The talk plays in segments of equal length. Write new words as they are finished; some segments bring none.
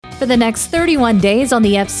For the next 31 days on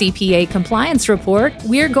the FCPA Compliance Report,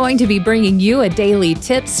 we're going to be bringing you a daily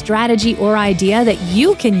tip, strategy, or idea that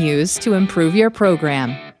you can use to improve your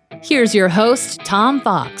program. Here's your host, Tom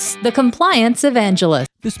Fox, the Compliance Evangelist.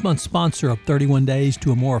 This month's sponsor of 31 Days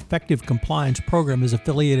to a More Effective Compliance Program is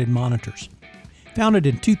Affiliated Monitors. Founded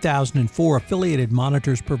in 2004, Affiliated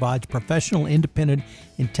Monitors provides professional, independent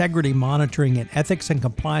integrity monitoring and ethics and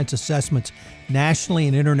compliance assessments nationally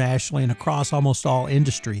and internationally and across almost all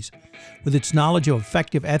industries. With its knowledge of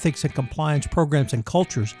effective ethics and compliance programs and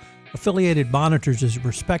cultures, Affiliated Monitors is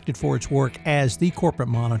respected for its work as the corporate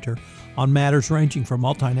monitor on matters ranging from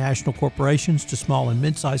multinational corporations to small and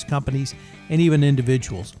mid-sized companies and even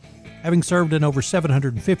individuals. Having served in over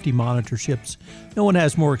 750 monitorships, no one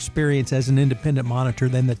has more experience as an independent monitor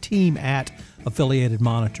than the team at Affiliated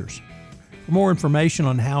Monitors. For more information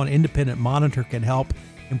on how an independent monitor can help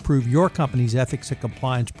improve your company's ethics and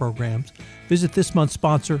compliance programs, visit this month's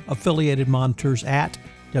sponsor, Affiliated Monitors, at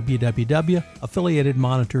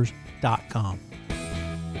www.affiliatedmonitors.com.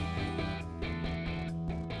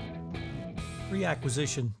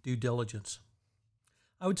 Pre-acquisition due diligence.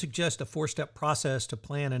 I would suggest a 4-step process to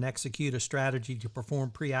plan and execute a strategy to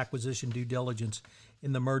perform pre-acquisition due diligence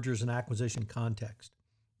in the mergers and acquisition context.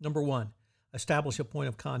 Number 1, establish a point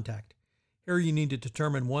of contact. Here you need to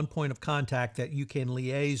determine one point of contact that you can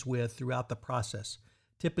liaise with throughout the process.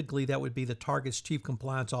 Typically, that would be the target's chief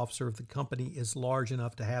compliance officer if the company is large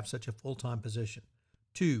enough to have such a full-time position.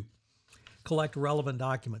 2, collect relevant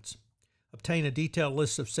documents. Obtain a detailed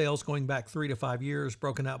list of sales going back 3 to 5 years,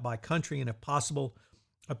 broken out by country, and if possible,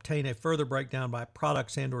 obtain a further breakdown by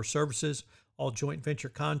products and/or services, all joint venture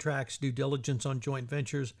contracts, due diligence on joint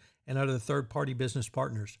ventures, and other third-party business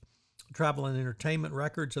partners. Travel and entertainment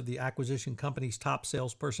records of the acquisition company's top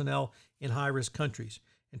sales personnel in high-risk countries,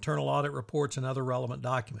 internal audit reports, and other relevant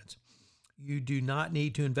documents. You do not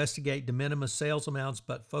need to investigate de minimis sales amounts,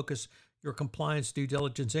 but focus your compliance due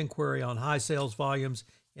diligence inquiry on high sales volumes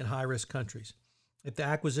in high-risk countries. If the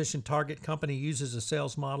acquisition target company uses a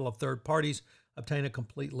sales model of third parties, obtain a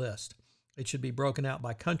complete list. It should be broken out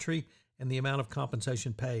by country and the amount of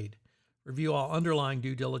compensation paid. Review all underlying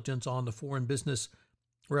due diligence on the foreign business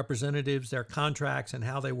representatives, their contracts, and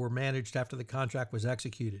how they were managed after the contract was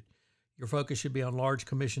executed. Your focus should be on large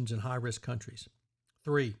commissions in high-risk countries.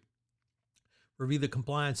 3, review the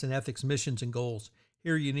compliance and ethics missions and goals.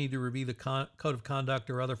 Here you need to review the code of conduct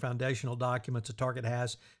or other foundational documents a target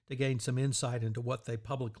has to gain some insight into what they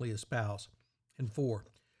publicly espouse. And 4,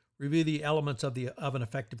 review the elements of an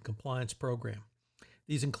effective compliance program.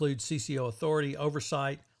 These include CCO authority,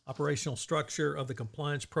 oversight, operational structure of the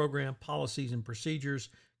compliance program, policies and procedures,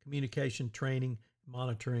 communication, training,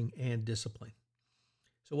 monitoring, and discipline.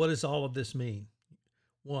 So what does all of this mean?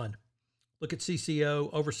 1, look at CCO,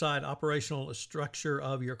 oversight, operational structure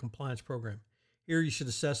of your compliance program. Here you should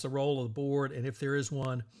assess the role of the board and, if there is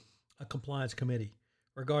one, a compliance committee.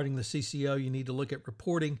 Regarding the CCO, you need to look at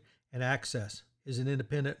reporting and access. Is it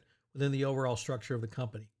independent within the overall structure of the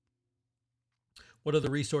company? What are the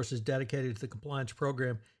resources dedicated to the compliance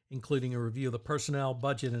program, including a review of the personnel,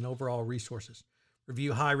 budget, and overall resources?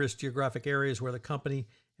 Review high-risk geographic areas where the company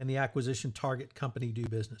and the acquisition target company do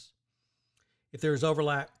business. If there is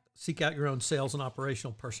overlap, seek out your own sales and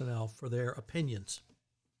operational personnel for their opinions.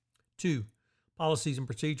 2, policies and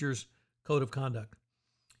procedures, code of conduct.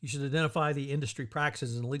 You should identify the industry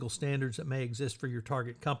practices and legal standards that may exist for your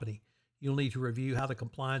target company. You'll need to review how the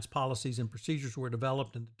compliance policies and procedures were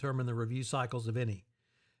developed and determine the review cycles of any.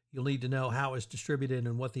 You'll need to know how it's distributed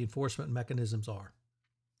and what the enforcement mechanisms are.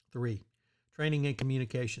 3, training and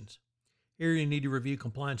communications. Here you need to review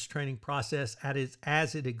compliance training process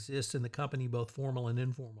as it exists in the company, both formal and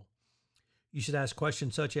informal. You should ask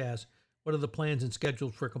questions such as, what are the plans and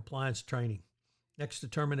schedules for compliance training? Next,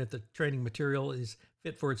 determine if the training material is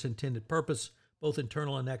fit for its intended purpose, both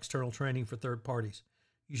internal and external training for third parties.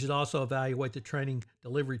 You should also evaluate the training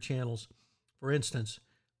delivery channels. For instance,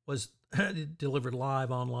 was it delivered live,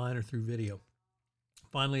 online, or through video?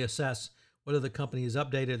 Finally, assess whether the company has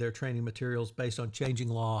updated their training materials based on changing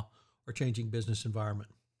law or changing business environment.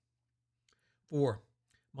 4,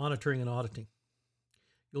 monitoring and auditing.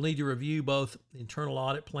 You'll need to review both internal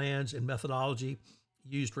audit plans and methodology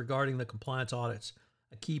used regarding the compliance audits.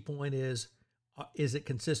 A key point is it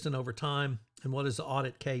consistent over time, and what is the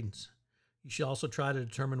audit cadence? You should also try to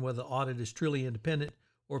determine whether the audit is truly independent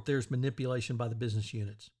or if there's manipulation by the business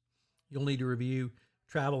units. You'll need to review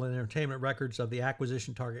travel and entertainment records of the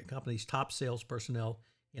acquisition target company's top sales personnel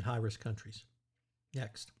in high-risk countries.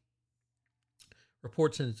 Next,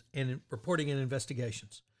 reporting and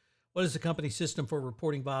investigations. What is the company's system for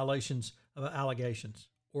reporting violations of allegations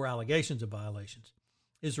or allegations of violations?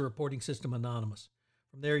 Is the reporting system anonymous?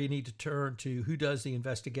 From there, you need to turn to who does the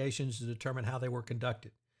investigations to determine how they were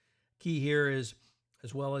conducted. Key here is,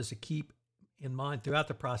 as well as to keep in mind throughout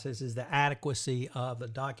the process, is the adequacy of the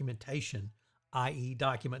documentation, i.e.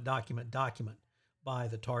 document by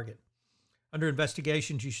the target. Under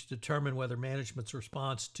investigations, you should determine whether management's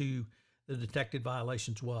response to the detected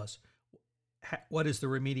violations was. What is the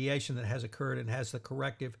remediation that has occurred, and has the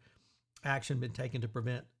corrective action been taken to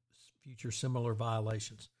prevent future similar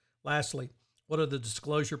violations? Lastly, what are the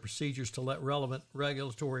disclosure procedures to let relevant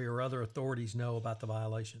regulatory or other authorities know about the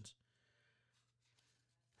violations?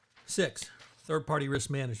 6, third-party risk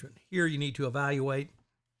management. Here you need to evaluate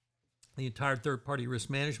the entire third-party risk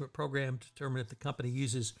management program to determine if the company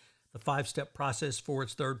uses the 5-step process for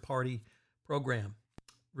its third-party program.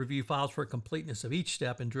 Review files for completeness of each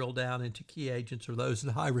step and drill down into key agents or those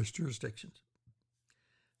in high-risk jurisdictions.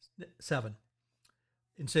 7,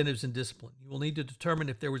 incentives and discipline. You will need to determine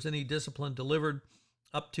if there was any discipline delivered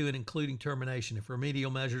up to and including termination. If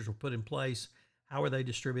remedial measures were put in place, how were they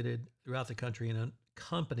distributed throughout the country and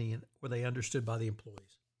company, and were they understood by the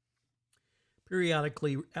employees?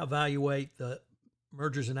 Periodically evaluate the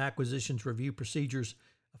mergers and acquisitions review procedures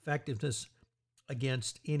effectiveness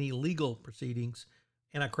against any legal proceedings,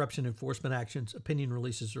 anti-corruption enforcement actions, opinion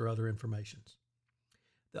releases, or other informations.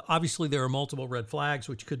 Obviously, there are multiple red flags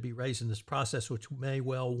which could be raised in this process, which may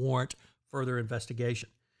well warrant further investigation.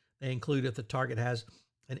 They include if the target has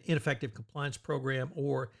an ineffective compliance program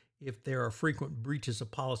or if there are frequent breaches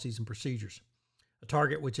of policies and procedures. A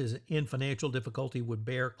target which is in financial difficulty would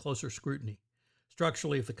bear closer scrutiny.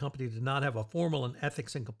 Structurally, if the company did not have a formal and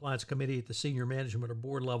ethics and compliance committee at the senior management or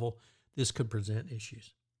board level, this could present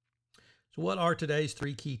issues. So what are today's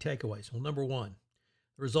 3 key takeaways? Well, number 1,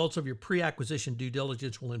 the results of your pre-acquisition due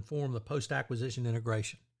diligence will inform the post-acquisition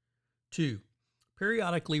integration. 2,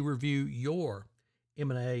 periodically review your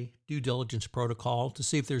M&A due diligence protocol to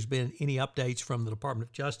see if there's been any updates from the Department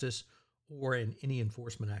of Justice or in any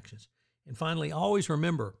enforcement actions. And finally, always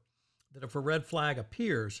remember that if a red flag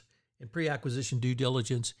appears in pre-acquisition due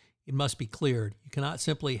diligence, it must be cleared. You cannot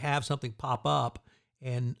simply have something pop up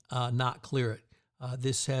and not clear it.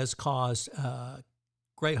 This has caused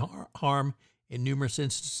great harm in numerous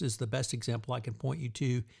instances. The best example I can point you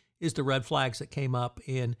to is the red flags that came up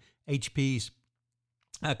in HP's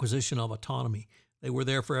acquisition of Autonomy. They were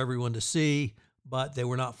there for everyone to see, but they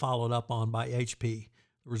were not followed up on by HP.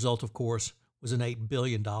 The result, of course, was an $8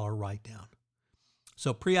 billion write-down.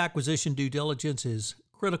 So pre-acquisition due diligence is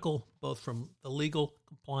critical, both from the legal,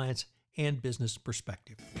 compliance, and business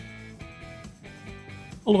perspective.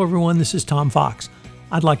 Hello, everyone. This is Tom Fox.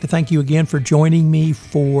 I'd like to thank you again for joining me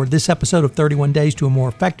for this episode of 31 Days to a More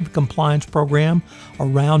Effective Compliance Program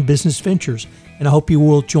around business ventures. And I hope you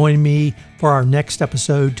will join me for our next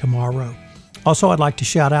episode tomorrow. Also, I'd like to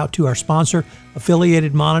shout out to our sponsor,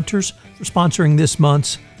 Affiliated Monitors, for sponsoring this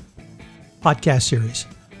month's podcast series.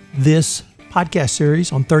 This podcast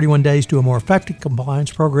series on 31 Days to a More Effective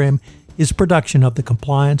Compliance Program is a production of the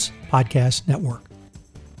Compliance Podcast Network.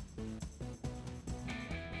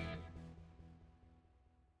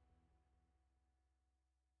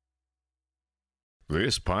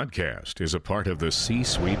 This podcast is a part of the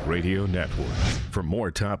C-Suite Radio Network. For more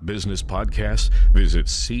top business podcasts, visit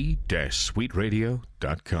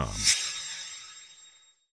c-suiteradio.com.